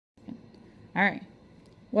All right.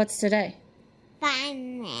 What's today?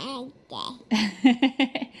 Farmer's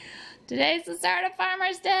Day. Today's the start of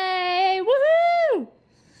Farmer's Day. Woohoo!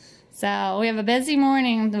 So we have a busy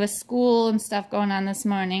morning with school and stuff going on this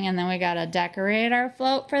morning, and then we gotta decorate our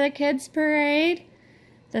float for the kids' parade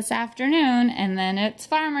this afternoon, and then it's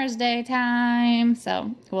Farmer's Day time.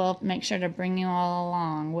 So we'll make sure to bring you all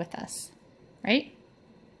along with us, right?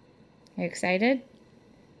 Are you excited?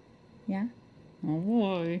 Yeah? Oh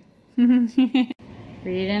boy.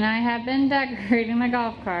 Reed and I have been decorating the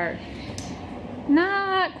golf cart.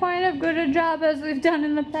 Not quite as good a job as we've done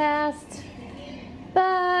in the past,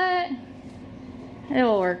 but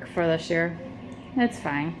it'll work for this year. It's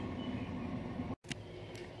fine.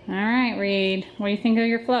 All right, Reed, what do you think of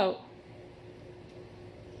your float?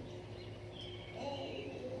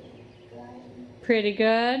 Pretty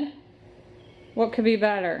good. What could be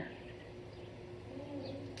better?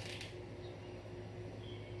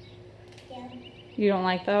 You don't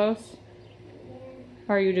like those?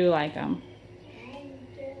 Or you do like them?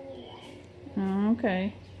 Oh,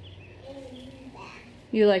 okay.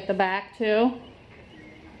 You like the back too?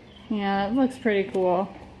 Yeah, that looks pretty cool.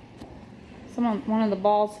 One of the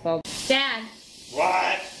balls fell. Dad.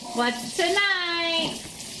 What? What's tonight?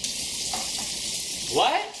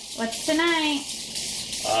 What? What's tonight?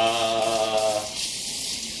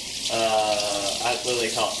 That's what they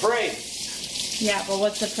call it. Parade. Yeah, but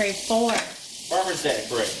what's the parade for? Farmer's Day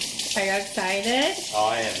parade. Are you excited? Oh,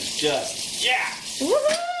 I am just, yeah!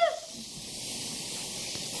 Woohoo!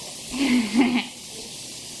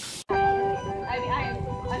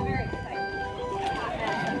 I'm very excited.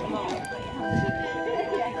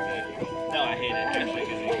 No, I hate it, actually,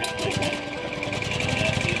 because you kind of like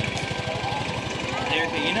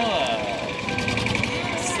Erica, you know,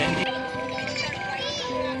 Cindy?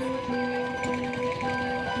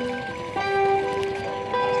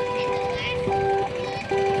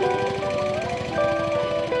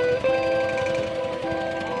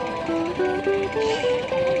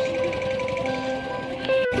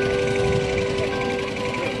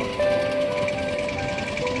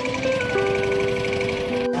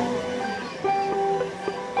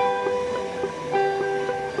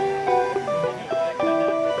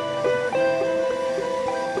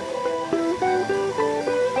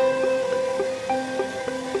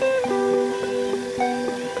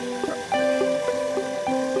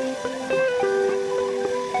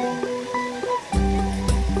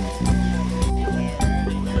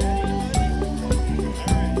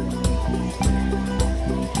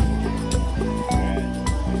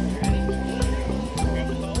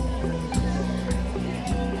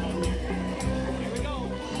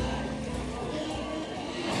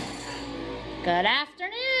 Good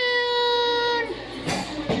afternoon.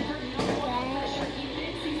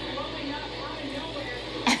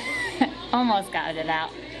 Almost got it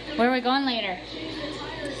out. Where are we going later?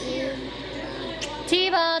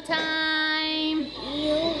 T-ball time.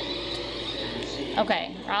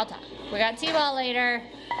 Okay, I'll talk. We got T-ball later.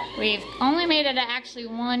 We've only made it to actually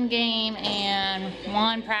one game and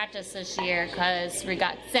one practice this year because we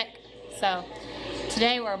got sick. So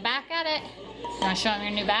today we're back at it. You want to show him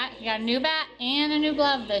your new bat? You got a new bat and a new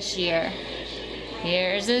glove this year.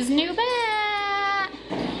 Here's his new bat.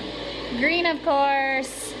 Green, of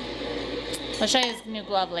course. I'll show you his new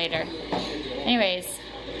glove later. Anyways,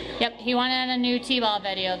 yep, he wanted a new T-ball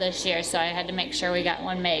video this year, so I had to make sure we got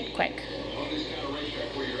one made quick.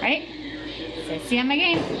 Right? So see you on my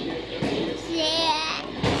game. Yeah,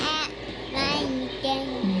 my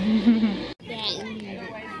game.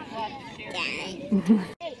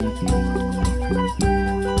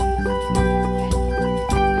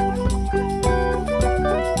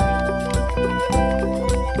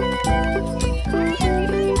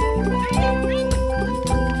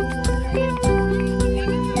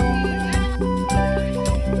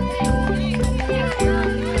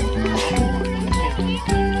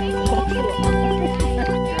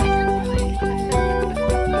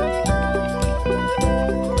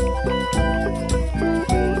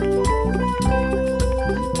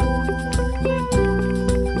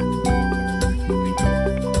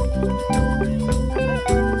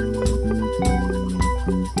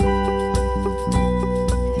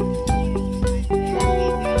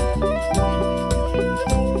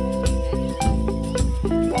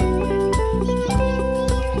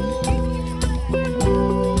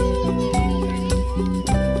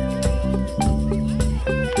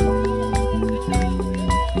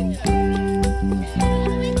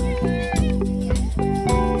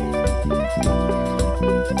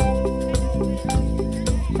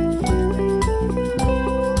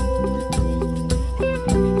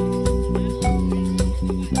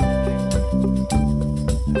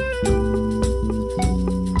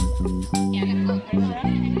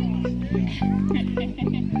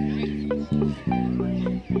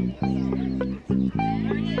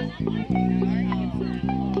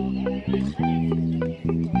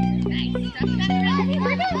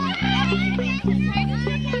 Woo!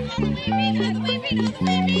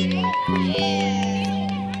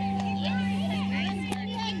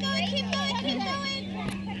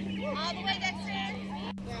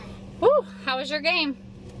 How was your game?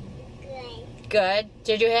 Good. Good.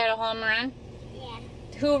 Did you hit a home run? Yeah.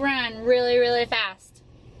 Who ran really, really fast?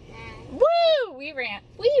 Woo! We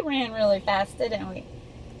ran really fast, didn't we?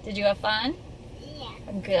 Did you have fun?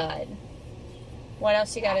 Yeah. Good. What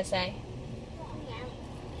else you gotta say?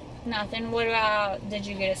 No. Nothing. What about, did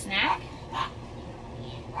you get a snack?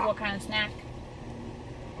 What kind of snack?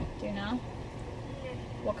 Do you know?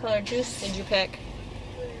 What color juice did you pick?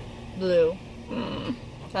 Blue.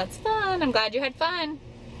 That's fun. I'm glad you had fun.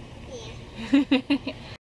 Yeah.